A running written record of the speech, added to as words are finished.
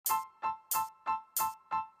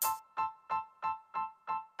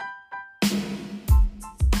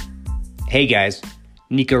Hey guys,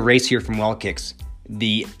 Nico Race here from WellKicks,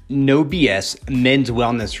 the no BS men's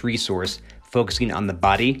wellness resource focusing on the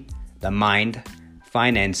body, the mind,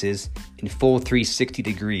 finances in full 360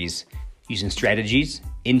 degrees, using strategies,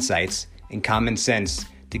 insights, and common sense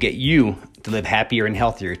to get you to live happier and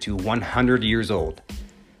healthier to 100 years old.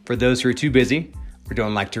 For those who are too busy or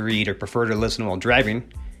don't like to read or prefer to listen while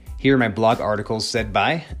driving, here are my blog articles said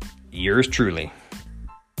by yours truly.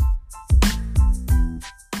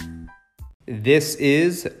 This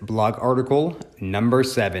is blog article number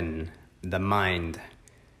 7, The Mind,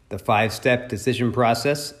 the 5-step decision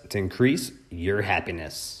process to increase your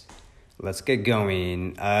happiness. Let's get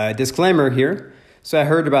going. Disclaimer here. So I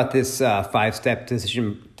heard about this 5-step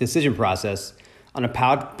decision process on a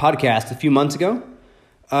podcast a few months ago,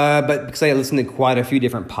 but because I listened to quite a few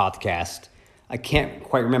different podcasts, I can't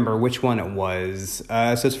quite remember which one it was.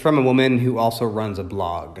 So it's from a woman who also runs a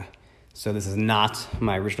blog. So this is not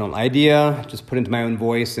my original idea, just put into my own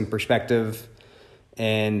voice and perspective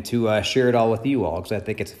and to share it all with you all because I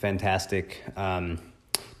think it's a fantastic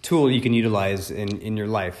tool you can utilize in your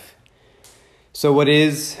life. So what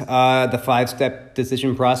is the 5-step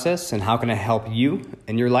decision process and how can it help you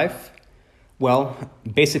in your life? Well,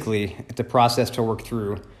 basically, it's a process to work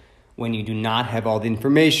through when you do not have all the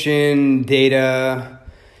information, data,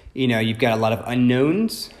 you've got a lot of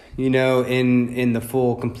unknowns, in the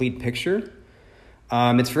full complete picture.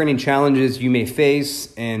 It's for any challenges you may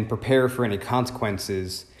face and prepare for any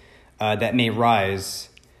consequences that may rise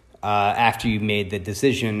after you've made the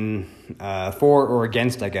decision for or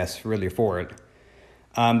against, I guess, really for it.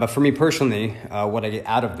 But for me personally, what I get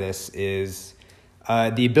out of this is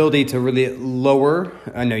the ability to really lower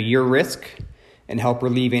your risk and help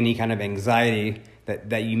relieve any kind of anxiety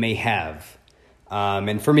that you may have.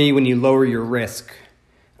 And for me, when you lower your risk,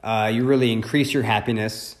 you really increase your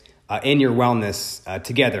happiness and your wellness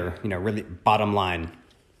together, really bottom line.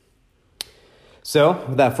 So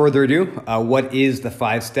without further ado, what is the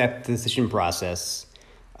 5-step decision process?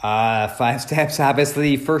 5 steps,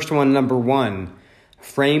 obviously. First one, number 1,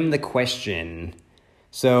 frame the question.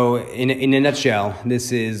 So in a nutshell,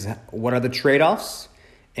 this is what are the trade-offs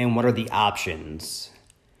and what are the options?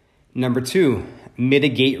 Number 2,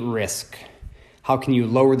 mitigate risk. How can you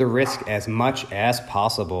lower the risk as much as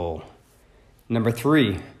possible? Number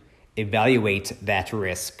 3, evaluate that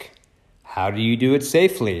risk. How do you do it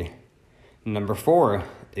safely? Number 4,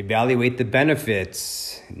 evaluate the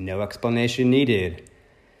benefits. No explanation needed.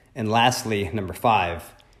 And lastly, number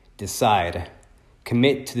 5, decide.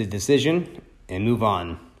 Commit to the decision and move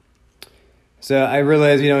on. So I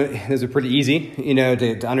realize, those are pretty easy,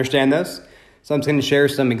 to understand those. So I'm just going to share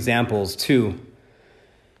some examples too.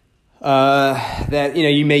 That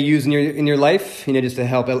you may use in your life, just to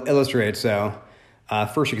help illustrate. So,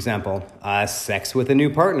 first example, sex with a new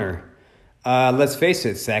partner. Let's face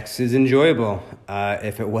it, sex is enjoyable.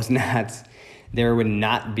 If it was not, there would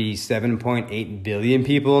not be 7.8 billion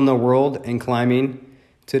people in the world and climbing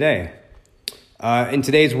today. In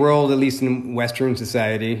today's world, at least in Western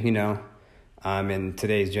society, in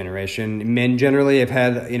today's generation, men generally have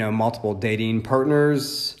had multiple dating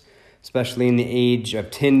partners, especially in the age of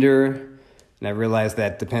Tinder. And I realize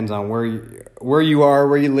that depends on where you are,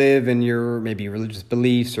 where you live, and your maybe religious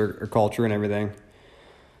beliefs or culture and everything.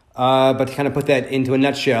 But to kind of put that into a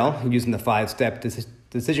nutshell, using the 5-step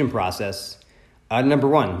decision process, number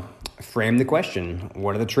 1, frame the question.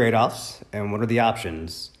 What are the trade-offs and what are the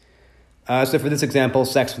options? So for this example,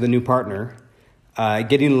 sex with a new partner,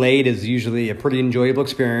 getting laid is usually a pretty enjoyable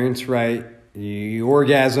experience, right? You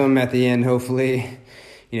orgasm at the end, hopefully.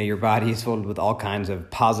 Your body is filled with all kinds of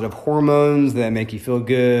positive hormones that make you feel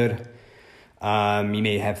good. You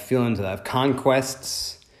may have feelings of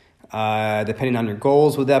conquests, depending on your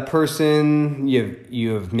goals with that person.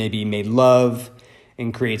 You have maybe made love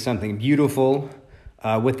and create something beautiful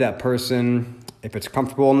with that person. If it's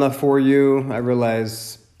comfortable enough for you, I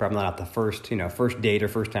realize probably not the first date or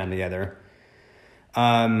first time together.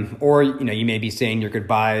 Or you may be saying your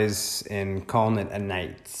goodbyes and calling it a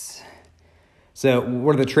night. So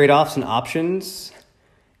what are the trade-offs and options?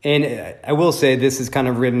 And I will say this is kind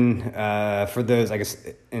of written for those, I guess,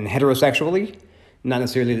 in heterosexually, not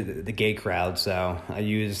necessarily the gay crowd. So I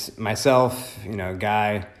use myself,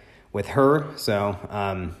 guy with her. So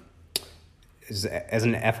as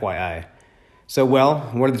an FYI. So,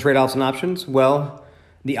 what are the trade-offs and options? Well,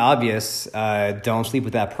 the obvious, don't sleep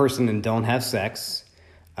with that person and don't have sex,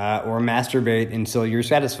 or masturbate until you're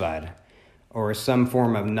satisfied. Or some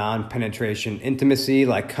form of non-penetration intimacy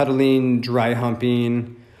like cuddling, dry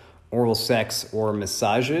humping, oral sex, or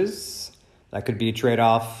massages. That could be a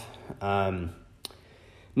trade-off.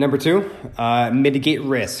 Number two, mitigate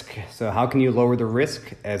risk. So how can you lower the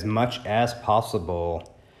risk as much as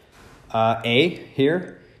possible? A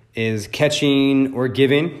here is catching or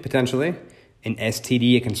giving, potentially, an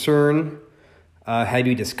STD, a concern. Have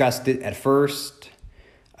you discussed it at first?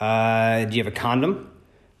 Do you have a condom?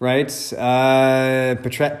 Right?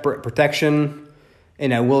 Protection.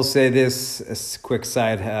 And I will say this, a quick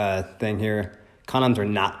side thing here. Condoms are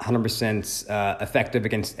not 100% effective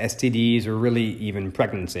against STDs or really even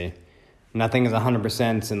pregnancy. Nothing is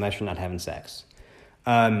 100% unless you're not having sex.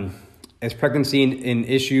 Is pregnancy an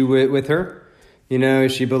issue with her? You know,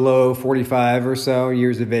 is she below 45 or so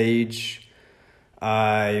years of age?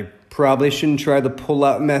 I probably shouldn't try the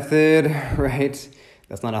pull-out method, right?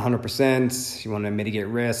 That's not 100%. You want to mitigate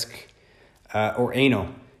risk. Or anal.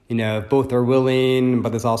 You know, both are willing,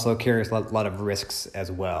 but this also carries a lot of risks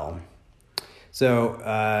as well.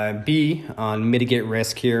 So B, on mitigate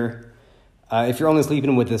risk here. If you're only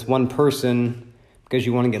sleeping with this one person because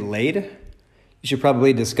you want to get laid, you should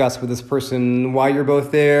probably discuss with this person why you're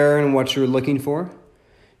both there and what you're looking for.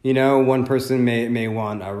 You know, one person may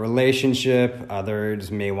want a relationship,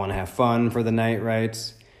 others may want to have fun for the night,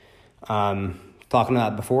 right? Talking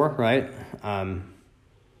about before, right?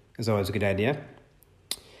 Is always a good idea.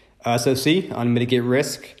 So C, on mitigate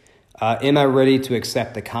risk. Am I ready to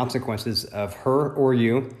accept the consequences of her or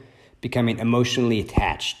you becoming emotionally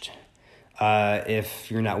attached if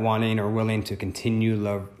you're not wanting or willing to continue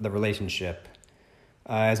the relationship?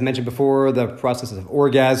 As mentioned before, the process of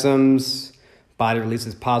orgasms, body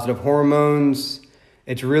releases positive hormones.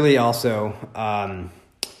 It's really also to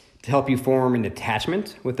help you form an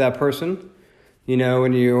attachment with that person. You know,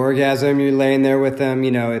 when you orgasm, you're laying there with them, you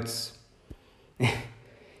know, it's...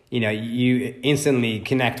 you know, you instantly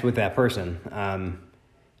connect with that person.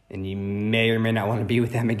 And you may or may not want to be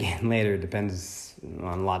with them again later. It depends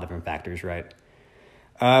on a lot of different factors, right?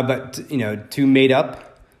 But, you know, to mate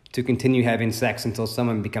up, to continue having sex until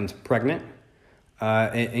someone becomes pregnant,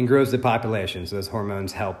 and grows the population. So those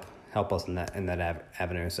hormones help us in that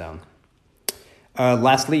avenue. So,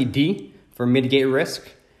 lastly, D, for mitigate risk.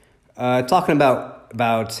 Talking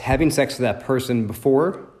about having sex with that person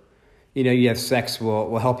before you know, you have sex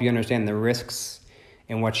will help you understand the risks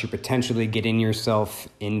and what you're potentially getting yourself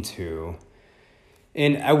into.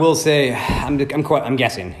 And I will say, I'm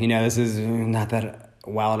guessing, you know, this is not that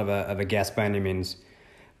wild of a guess by any means,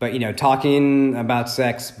 but, you know, talking about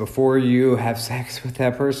sex before you have sex with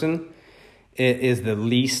that person, it is the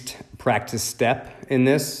least practiced step in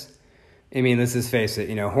this. I mean, let's just face it,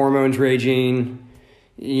 you know, hormones raging,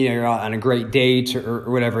 you know, you're on a great date or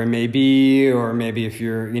whatever it may be, or maybe if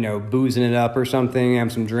you're, you know, boozing it up or something,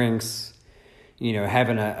 have some drinks, you know,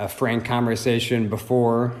 having a frank conversation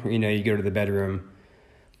before, you know, you go to the bedroom,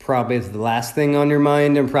 probably is the last thing on your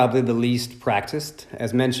mind and probably the least practiced,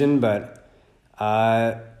 as mentioned, but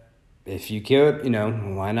if you could, you know,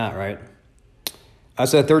 why not, right?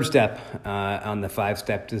 So the third step on the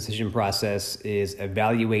 5-step decision process is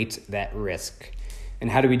evaluate that risk. And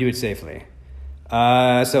how do we do it safely?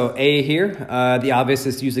 So A here, the obvious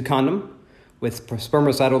is to use a condom with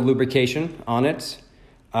spermicidal lubrication on it.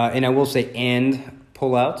 And I will say, and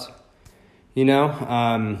pull out, you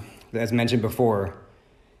know, as mentioned before,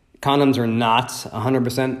 condoms are not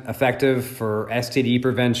 100% effective for STD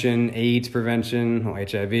prevention, AIDS prevention, or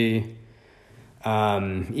HIV,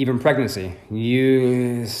 even pregnancy.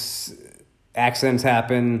 Accidents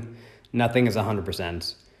happen, nothing is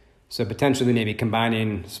 100%. So potentially maybe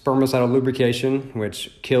combining spermicidal lubrication,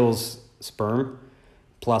 which kills sperm,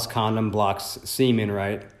 plus condom blocks semen,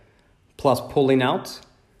 right? Plus pulling out,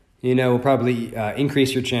 you know, will probably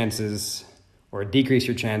increase your chances or decrease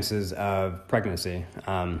your chances of pregnancy.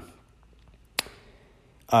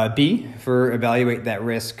 B, for evaluate that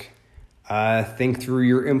risk, think through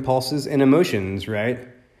your impulses and emotions, right?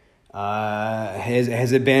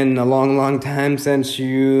 Has it been a long time since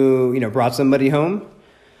you know, brought somebody home?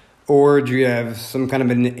 Or do you have some kind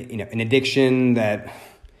of an addiction that,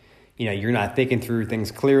 you know, you're not thinking through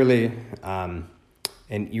things clearly, and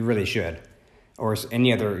you really should, or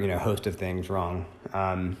any other, you know, host of things wrong.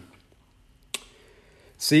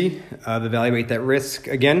 C, evaluate that risk.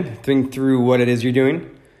 Again, think through what it is you're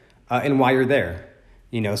doing, and why you're there.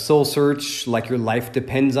 You know, soul search like your life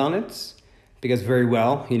depends on it, because very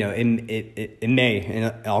well, you know, it may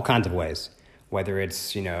in all kinds of ways. Whether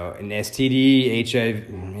it's, you know, an STD,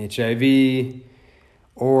 HIV,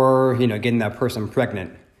 or, you know, getting that person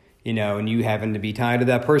pregnant, you know, and you happen to be tied to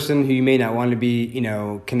that person who you may not want to be, you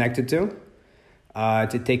know, connected to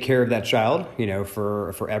take care of that child, you know,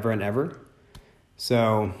 for forever and ever.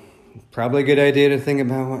 So probably a good idea to think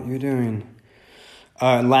about what you're doing.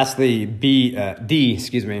 And lastly, D,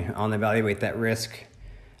 on evaluate that risk.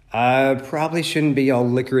 Probably shouldn't be all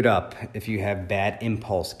liquored up if you have bad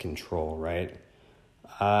impulse control, right?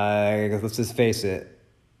 Let's just face it,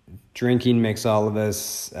 drinking makes all of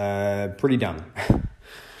us pretty dumb.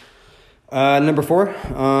 Number 4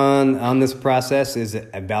 on this process is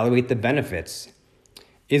evaluate the benefits.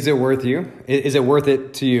 Is it worth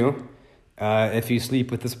it to you if you sleep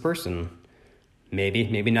with this person? Maybe,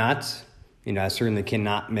 maybe not. I certainly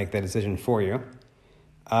cannot make that decision for you.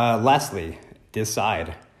 Lastly,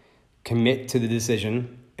 decide. Commit to the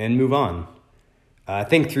decision and move on.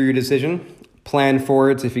 Think through your decision. Plan for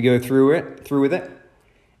it if you go through with it.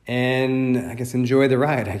 And I guess enjoy the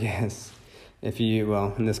ride, I guess. If you,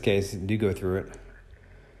 well, in this case, do go through it.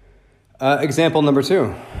 Example number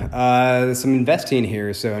 2, some investing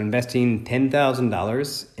here. So investing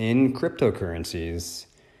 $10,000 in cryptocurrencies.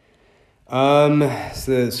 So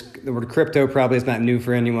the word crypto probably is not new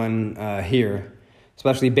for anyone here,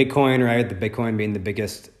 especially Bitcoin, right? The Bitcoin being the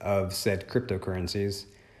biggest of said cryptocurrencies.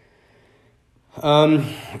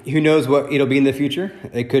 Who knows what it'll be in the future?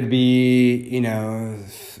 It could be,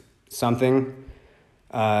 something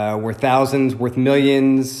worth thousands, worth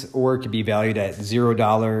millions, or it could be valued at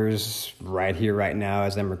 $0 right here, right now,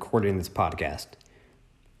 as I'm recording this podcast.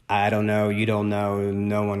 I don't know. You don't know.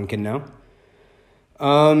 No one can know.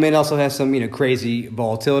 It also has some, crazy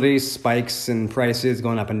volatility, spikes in prices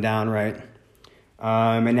going up and down, right?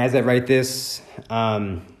 And as I write this,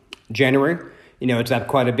 January, it's up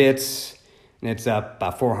quite a bit. And it's up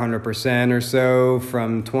about 400% or so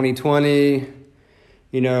from 2020.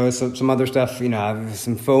 Some other stuff, I have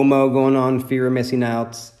some FOMO going on, fear of missing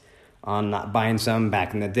out on not buying some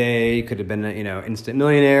back in the day. Could have been, instant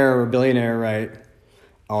millionaire or billionaire, right?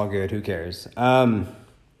 All good, who cares?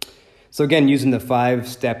 So again, using the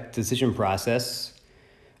 5-step decision process,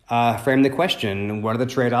 frame the question, what are the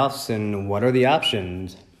trade-offs and what are the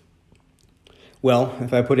options? Well,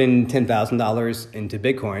 if I put in $10,000 into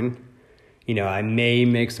Bitcoin, I may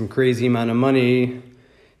make some crazy amount of money,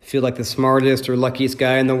 feel like the smartest or luckiest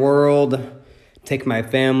guy in the world, take my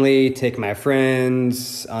family, take my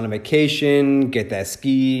friends on a vacation, get that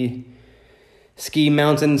ski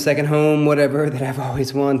mountain second home, whatever, that I've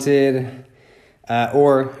always wanted.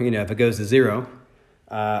 Or, if it goes to 0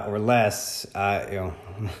 or less,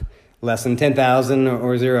 less than 10,000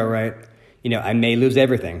 or 0, right? I may lose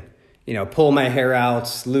everything. Pull my hair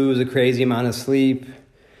out, lose a crazy amount of sleep,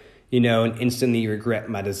 and instantly regret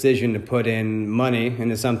my decision to put in money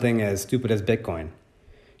into something as stupid as Bitcoin.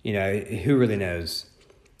 Who really knows?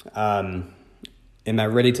 Am I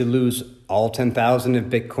ready to lose all 10,000 if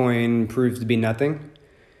Bitcoin proves to be nothing?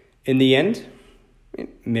 In the end,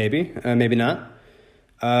 maybe, maybe not.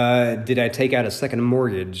 Did I take out a second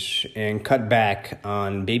mortgage and cut back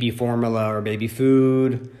on baby formula or baby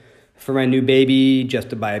food for my new baby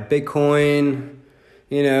just to buy a Bitcoin?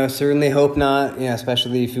 Certainly hope not.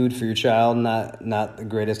 Especially food for your child, not the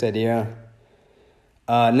greatest idea.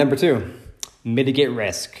 Number 2, mitigate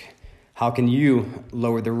risk. How can you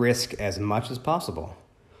lower the risk as much as possible?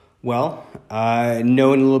 Well,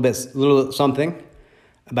 knowing a little something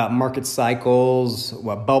about market cycles,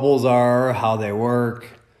 what bubbles are, how they work,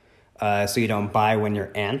 so you don't buy when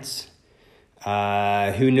you're ants.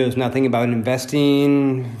 Who knows nothing about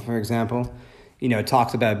investing, for example,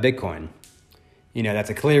 talks about Bitcoin. That's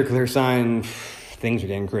a clear sign things are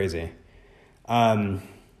getting crazy.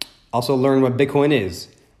 Also learn what Bitcoin is,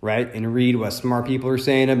 right? And read what smart people are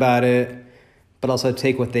saying about it, but also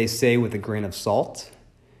take what they say with a grain of salt,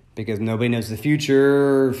 because nobody knows the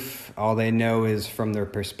future. All they know is from their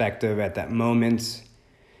perspective at that moment,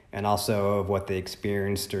 and also of what they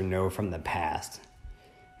experienced or know from the past.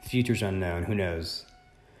 Future's unknown, who knows?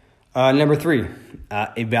 Number 3,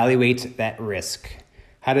 evaluate that risk.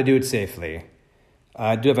 How to do it safely. Do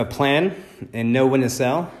I have a plan and know when to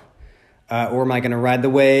sell? Or am I going to ride the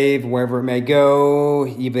wave wherever it may go,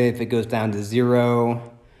 even if it goes down to 0?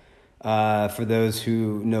 For those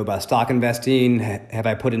who know about stock investing, have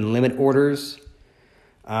I put in limit orders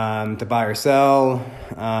to buy or sell?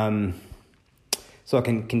 So I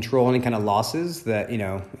can control any kind of losses that,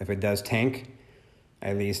 if it does tank,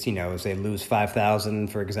 at least, say lose 5,000,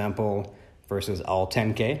 for example, versus all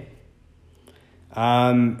 10K.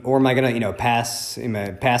 Or am I going to,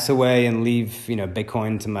 pass away and leave,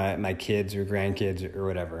 Bitcoin to my kids or grandkids or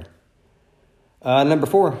whatever. Number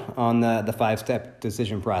 4 on the 5-step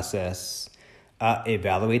decision process,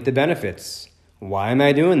 evaluate the benefits. Why am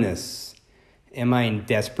I doing this? Am I in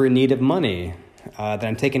desperate need of money? That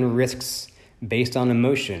I'm taking risks based on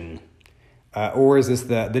emotion? Or is this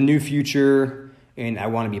the new future and I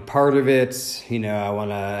want to be part of it? I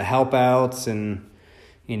want to help out and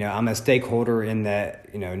I'm a stakeholder in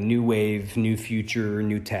that, new wave, new future,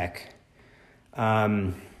 new tech.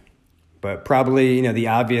 But probably, the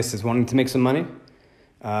obvious is wanting to make some money.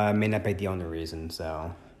 May not be the only reason,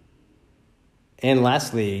 so. And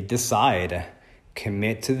lastly, decide.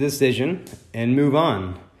 Commit to the decision and move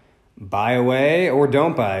on. Buy away or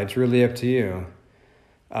don't buy. It's really up to you.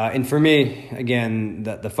 And for me, again,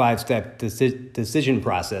 the 5-step decision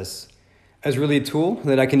process is really a tool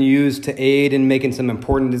that I can use to aid in making some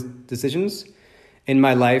important decisions in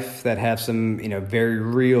my life that have some, very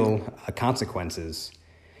real consequences.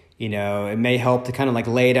 It may help to kind of like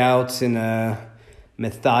lay it out in a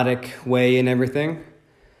methodic way and everything.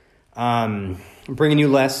 Bringing you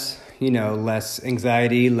less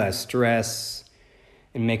anxiety, less stress,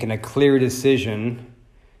 and making a clear decision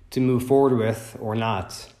to move forward with or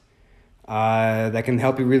not. That can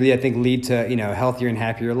help you really, I think, lead to, a healthier and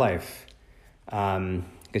happier life.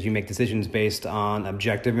 Because you make decisions based on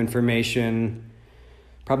objective information,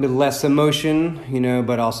 probably less emotion,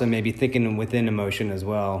 but also maybe thinking within emotion as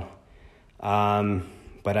well.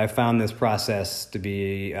 But I found this process to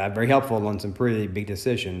be very helpful on some pretty big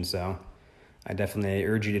decisions. So I definitely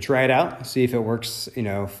urge you to try it out, see if it works,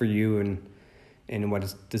 for you and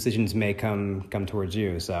what decisions may come towards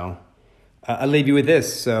you. So I'll leave you with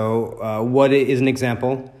this. So what is an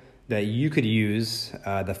example that you could use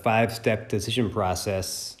the 5-step decision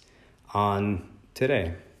process on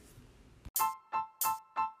today?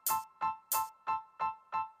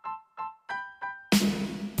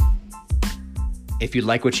 If you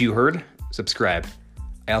like what you heard, subscribe.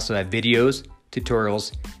 I also have videos,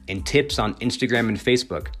 tutorials, and tips on Instagram and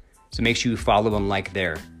Facebook, so make sure you follow and like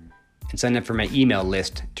there. And sign up for my email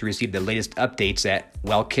list to receive the latest updates at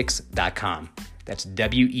wellkix.com. That's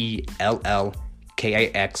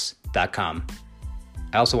WELLKIX.com.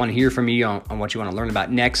 I also want to hear from you on what you want to learn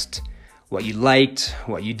about next, what you liked,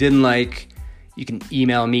 what you didn't like. You can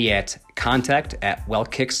email me at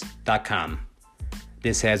contact@wellkix.com.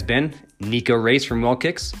 This has been Nico Race from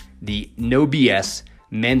Wellkix, the no BS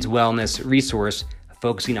men's wellness resource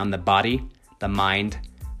focusing on the body, the mind,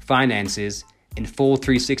 finances, in full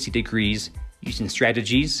 360 degrees, using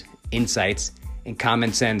strategies, insights, and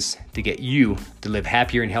common sense to get you to live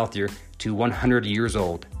happier and healthier to 100 years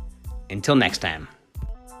old. Until next time.